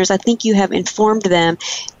listeners. I think you have informed them.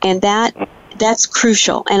 And that's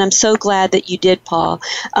crucial, and I'm so glad that you did, Paul.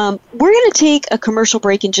 We're going to take a commercial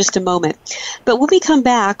break in just a moment, but when we come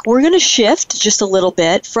back, we're going to shift just a little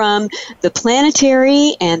bit from the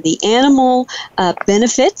planetary and the animal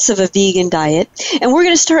benefits of a vegan diet, and we're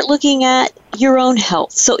going to start looking at your own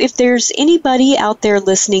health. So if there's anybody out there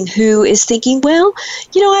listening who is thinking, well,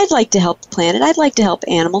 I'd like to help the planet, I'd like to help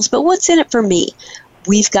animals, but what's in it for me?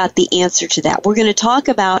 We've got the answer to that. We're going to talk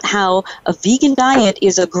about how a vegan diet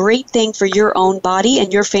is a great thing for your own body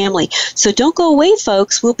and your family. So don't go away,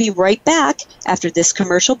 folks. We'll be right back after this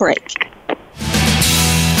commercial break.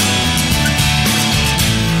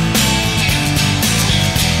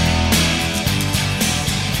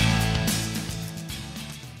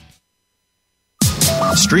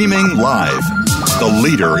 Streaming live, the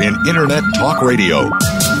leader in Internet talk radio,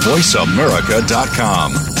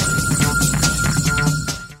 VoiceAmerica.com.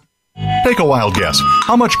 Take a wild guess.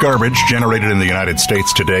 How much garbage generated in the United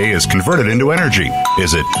States today is converted into energy?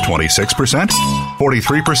 Is it 26%,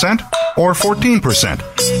 43%, or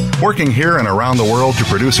 14%? Working here and around the world to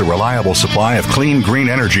produce a reliable supply of clean, green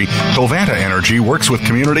energy, Covanta Energy works with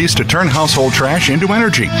communities to turn household trash into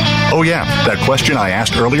energy. Oh yeah, that question I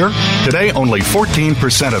asked earlier? Today, only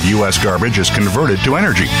 14% of U.S. garbage is converted to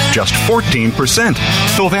energy. Just 14%.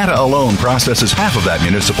 Covanta alone processes half of that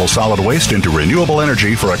municipal solid waste into renewable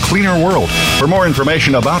energy for a cleaner world. For more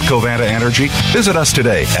information about Covanta Energy, visit us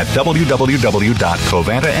today at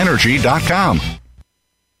www.covantaenergy.com.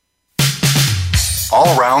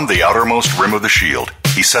 All round the outermost rim of the shield,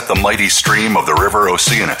 he set the mighty stream of the river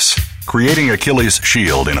Oceanus, creating Achilles'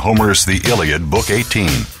 shield in Homer's The Iliad, Book 18.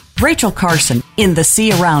 Rachel Carson in The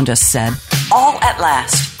Sea Around Us said, "All at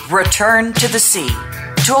last, return to the sea,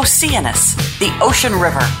 to Oceanus, the ocean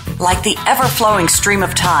river, like the ever-flowing stream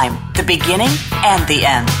of time, the beginning and the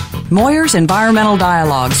end. Moyer's Environmental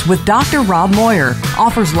Dialogues with Dr. Rob Moyer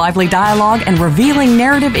offers lively dialogue and revealing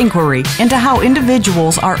narrative inquiry into how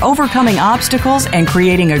individuals are overcoming obstacles and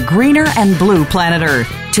creating a greener and blue planet Earth.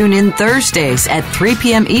 Tune in Thursdays at 3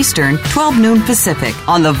 p.m. Eastern, 12 noon Pacific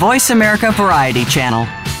on the Voice America Variety Channel.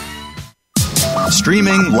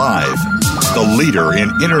 Streaming live, the leader in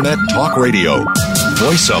Internet talk radio,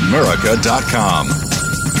 voiceamerica.com.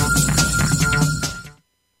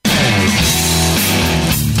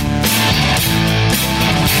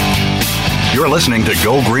 You're listening to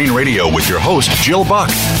Go Green Radio with your host, Jill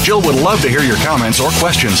Buck. Jill would love to hear your comments or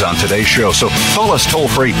questions on today's show, so call us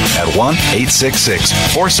toll-free at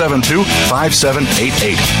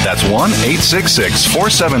 1-866-472-5788. That's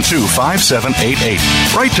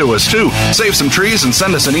 1-866-472-5788. Write to us, too. Save some trees and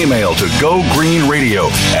send us an email to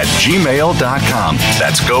gogreenradio@gmail.com.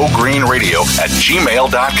 That's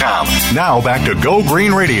gogreenradio@gmail.com. Now back to Go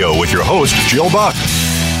Green Radio with your host, Jill Buck.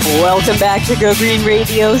 Welcome back to Go Green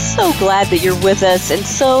Radio. So glad that you're with us, and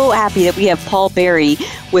so happy that we have Paul Berry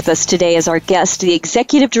with us today as our guest, the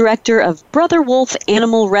Executive Director of Brother Wolf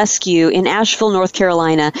Animal Rescue in Asheville, North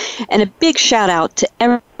Carolina. And a big shout out to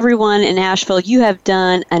everyone in Asheville. You have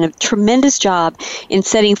done a tremendous job in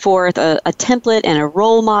setting forth a template and a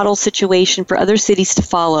role model situation for other cities to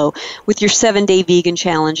follow with your 7-day vegan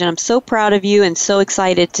challenge. And I'm so proud of you and so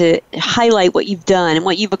excited to highlight what you've done and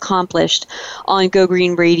what you've accomplished on Go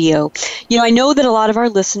Green Radio. You know, I know that a lot of our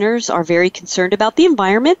listeners are very concerned about the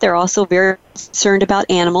environment. They're also very concerned about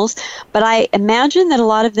animals, but I imagine that a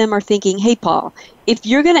lot of them are thinking, hey, Paul, if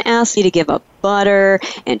you're going to ask me to give up butter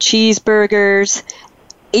and cheeseburgers,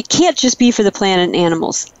 it can't just be for the planet and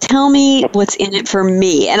animals. Tell me what's in it for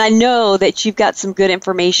me. And I know that you've got some good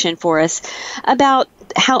information for us about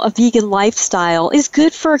how a vegan lifestyle is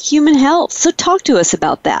good for human health. So talk to us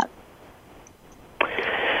about that.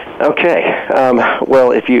 Okay.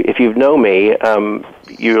 Well, if you know me,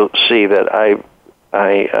 you'll see that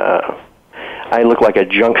I look like a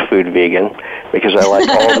junk food vegan because I like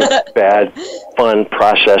all the bad, fun,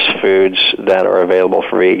 processed foods that are available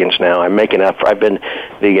for vegans now. I'm making up for, I've been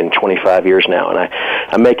vegan 25 years now, and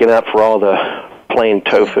I'm making up for all the plain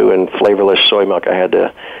tofu and flavorless soy milk I had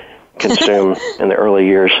to consume in the early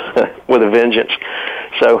years with a vengeance.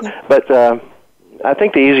 So, but I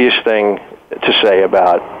think the easiest thing to say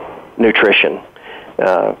about nutrition,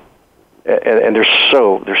 and there's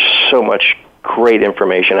so much great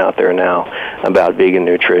information out there now about vegan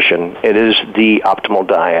nutrition. It is the optimal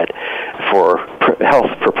diet for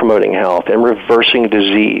health, for promoting health and reversing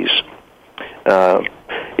disease.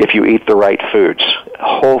 If you eat the right foods,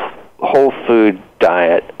 whole food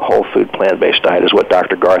diet, whole food plant-based diet is what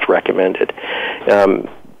Dr. Garth recommended.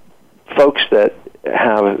 Folks that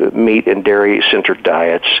have meat and dairy-centered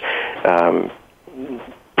diets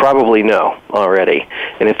probably know already,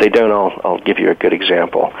 and if they don't, I'll give you a good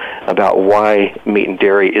example about why meat and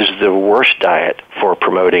dairy is the worst diet for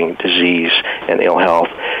promoting disease and ill health.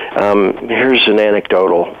 Here's an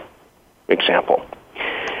anecdotal example.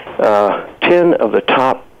 10 of the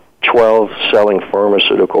top 12 selling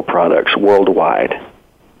pharmaceutical products worldwide,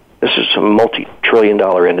 this is a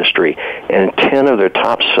multi-trillion-dollar industry, and 10 of their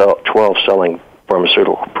top 12 selling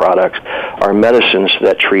pharmaceutical products are medicines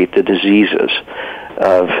that treat the diseases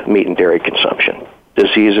of meat and dairy consumption.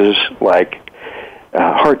 Diseases like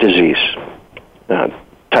heart disease,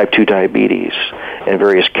 type 2 diabetes, and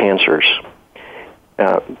various cancers.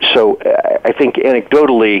 So I think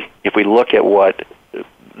anecdotally, if we look at what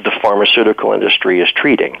the pharmaceutical industry is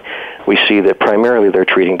treating, we see that primarily they're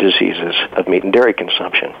treating diseases of meat and dairy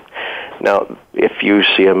consumption. Now, if you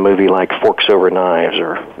see a movie like Forks Over Knives,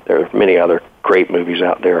 or there are many other great movies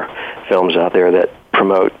out there, films out there that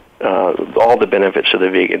promote all the benefits of the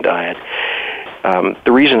vegan diet,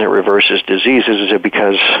 the reason it reverses diseases is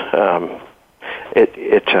because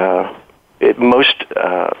it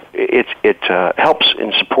helps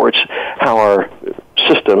and supports how our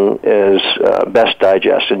system is best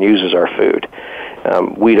digests and uses our food.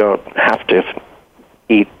 We don't have to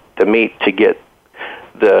eat the meat to get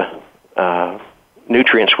the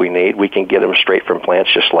nutrients we need. We can get them straight from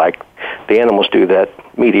plants, just like the animals do that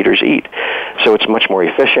meat eaters eat. So it's much more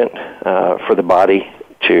efficient for the body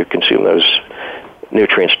to consume those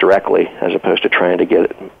nutrients directly, as opposed to trying to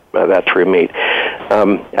get that through meat.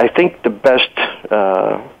 I think the best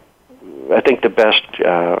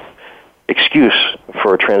excuse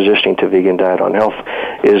for transitioning to vegan diet on health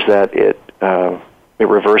is that it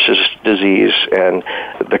reverses disease, and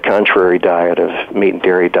the contrary diet of meat and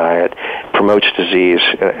dairy diet promotes disease.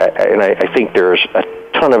 And I think there's a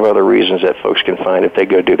ton of other reasons that folks can find if they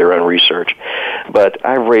go do their own research. But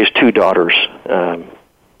I've raised 2 daughters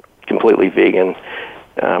completely vegan,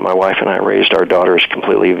 My wife and I raised our daughters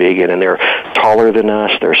completely vegan, and they're taller than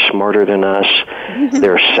us, they're smarter than us,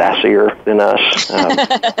 they're sassier than us, and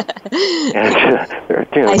they're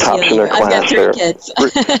tops in their class. I've got 3 kids.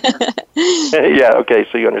 Yeah, okay,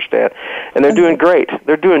 so you understand. And they're doing great.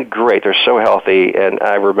 They're doing great. They're so healthy, and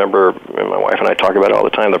I remember my wife and I talk about it all the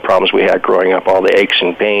time, the problems we had growing up, all the aches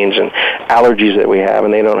and pains and allergies that we have,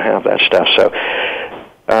 and they don't have that stuff. So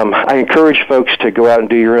I encourage folks to go out and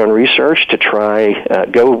do your own research, to try,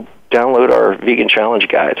 go download our Vegan Challenge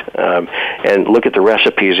Guide and look at the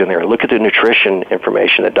recipes in there. Look at the nutrition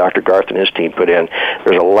information that Dr. Garth and his team put in.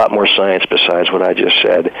 There's a lot more science besides what I just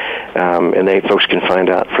said, and folks can find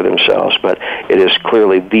out for themselves. But it is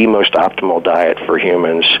clearly the most optimal diet for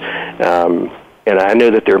humans. And I know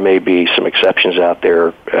that there may be some exceptions out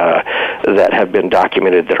there that have been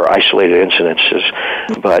documented that are isolated incidences,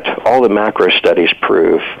 but all the macro studies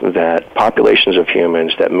prove that populations of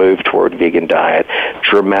humans that move toward vegan diet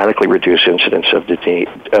dramatically reduce incidence of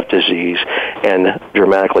disease and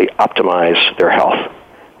dramatically optimize their health.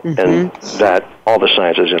 Mm-hmm. And that all the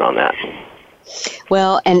science is in on that.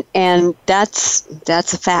 Well, and that's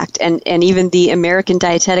a fact. And even the American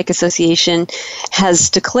Dietetic Association has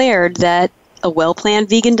declared that a well-planned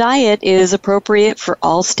vegan diet is appropriate for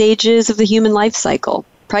all stages of the human life cycle: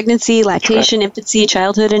 pregnancy, lactation, infancy,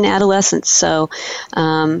 childhood, and adolescence. So,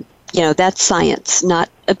 that's science,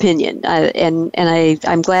 not opinion. And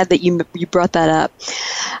I'm glad that you brought that up.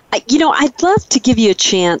 I'd love to give you a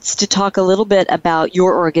chance to talk a little bit about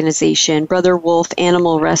your organization, Brother Wolf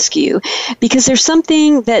Animal Rescue, because there's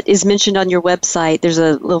something that is mentioned on your website. There's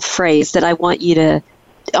a little phrase that I want you to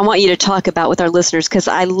talk about with our listeners, because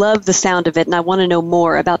I love the sound of it, and I want to know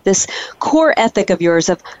more about this core ethic of yours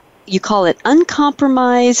of, you call it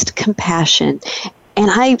uncompromised compassion. And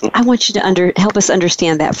I want you to help us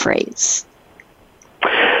understand that phrase.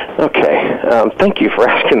 Okay. Thank you for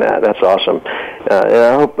asking that. That's awesome. And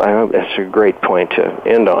I hope that's a great point to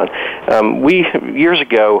end on. Years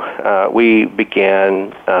ago, we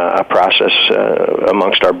began a process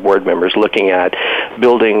amongst our board members looking at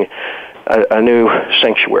building a new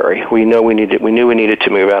sanctuary. We knew we needed to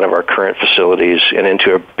move out of our current facilities and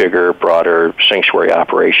into a bigger, broader sanctuary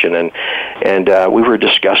operation. And we were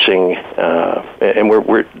discussing, and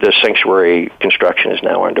the sanctuary construction is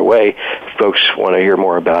now underway. If folks want to hear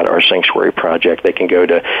more about our sanctuary project, they can go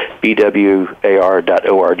to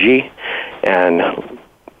bwar.org and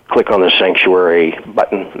click on the sanctuary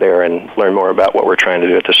button there and learn more about what we're trying to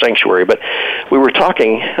do at the sanctuary. But we were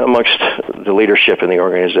talking amongst the leadership in the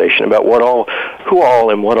organization about who all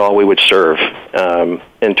and what all we would serve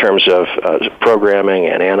in terms of programming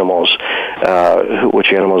and animals,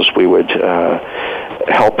 which animals we would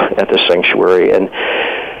help at the sanctuary. And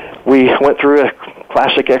we went through a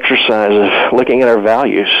classic exercise of looking at our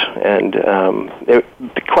values, and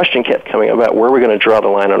the question kept coming about where we're going to draw the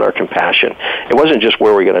line on our compassion. It wasn't just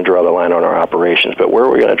where we're going to draw the line on our operations, but where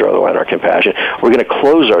we're going to draw the line on our compassion. We're going to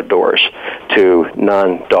close our doors to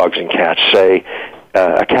non-dogs and cats. Say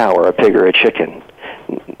a cow or a pig or a chicken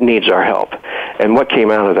needs our help. And what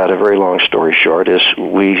came out of that, a very long story short, is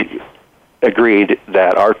we agreed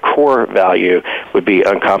that our core value would be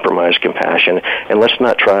uncompromised compassion, and let's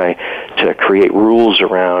not try to create rules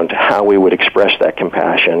around how we would express that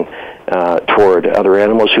compassion toward other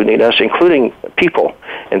animals who need us, including people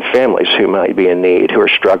and families who might be in need, who are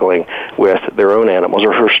struggling with their own animals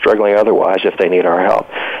or who are struggling otherwise if they need our help.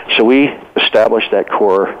 So we established that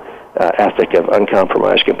core ethic of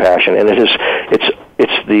uncompromised compassion, and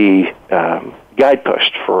it's the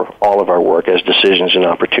guidepost for all of our work as decisions and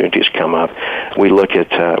opportunities come up. We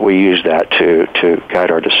use that to guide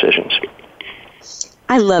our decisions.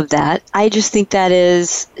 I love that. I just think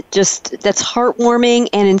that's heartwarming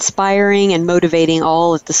and inspiring and motivating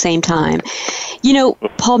all at the same time.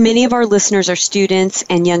 Paul, many of our listeners are students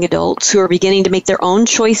and young adults who are beginning to make their own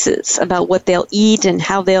choices about what they'll eat and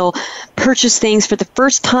how they'll purchase things for the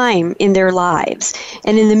first time in their lives.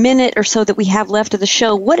 And in the minute or so that we have left of the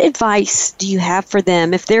show, what advice do you have for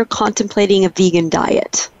them if they're contemplating a vegan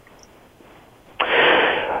diet?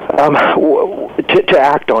 To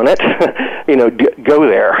act on it, go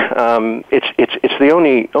there. It's the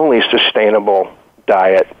only sustainable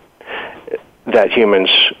diet that humans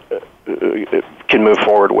can move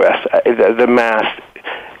forward with. The math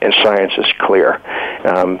and science is clear.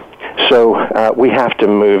 So we have to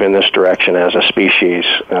move in this direction as a species.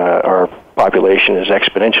 Our population is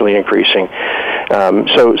exponentially increasing.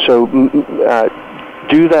 So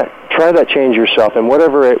do that. Try that change yourself in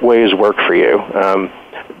whatever ways work for you.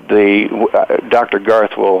 Dr.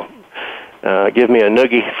 Garth will give me a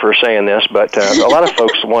noogie for saying this, but a lot of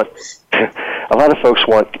folks want a lot of folks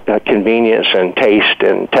want convenience and taste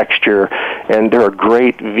and texture, and there are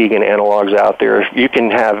great vegan analogs out there. You can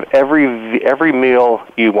have every meal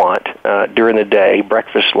you want during the day,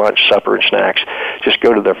 breakfast, lunch, supper, and snacks. Just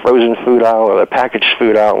go to the frozen food aisle or the packaged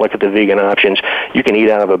food aisle and look at the vegan options. You can eat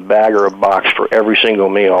out of a bag or a box for every single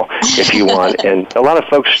meal if you want, and a lot of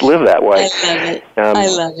folks live that way. I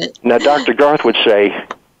love it. Now, Dr. Garth would say,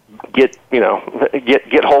 get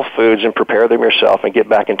whole foods and prepare them yourself and get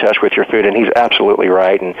back in touch with your food, and he's absolutely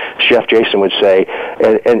right. And Chef Jason would say,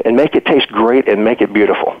 and make it taste great and make it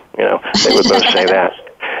beautiful. They would both say that.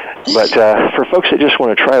 But for folks that just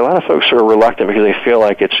want to try, a lot of folks are reluctant because they feel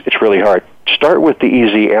like it's really hard. Start with the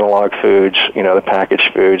easy analog foods, the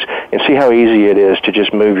packaged foods, and see how easy it is to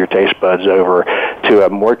just move your taste buds over to a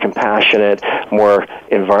more compassionate, more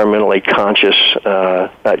environmentally conscious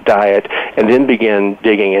diet, and then begin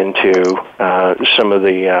digging into some of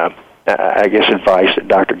the advice that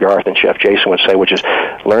Dr. Garth and Chef Jason would say, which is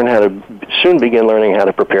begin learning how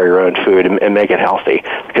to prepare your own food and make it healthy,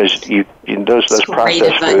 because those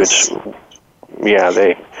processed foods,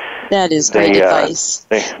 that is great advice.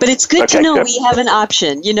 But it's good to know we have an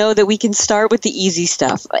option, that we can start with the easy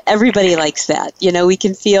stuff. Everybody likes that. We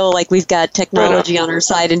can feel like we've got technology on our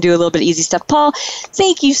side and do a little bit of easy stuff. Paul,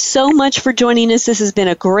 thank you so much for joining us. This has been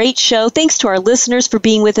a great show. Thanks to our listeners for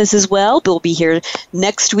being with us as well. We'll be here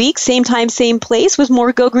next week, same time, same place, with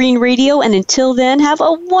more Go Green Radio. And until then, have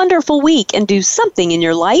a wonderful week and do something in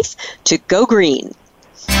your life to go green.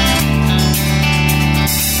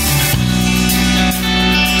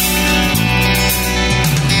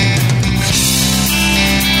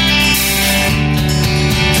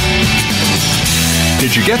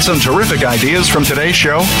 Did you get some terrific ideas from today's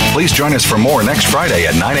show? Please join us for more next Friday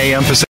at 9 a.m. Pacific.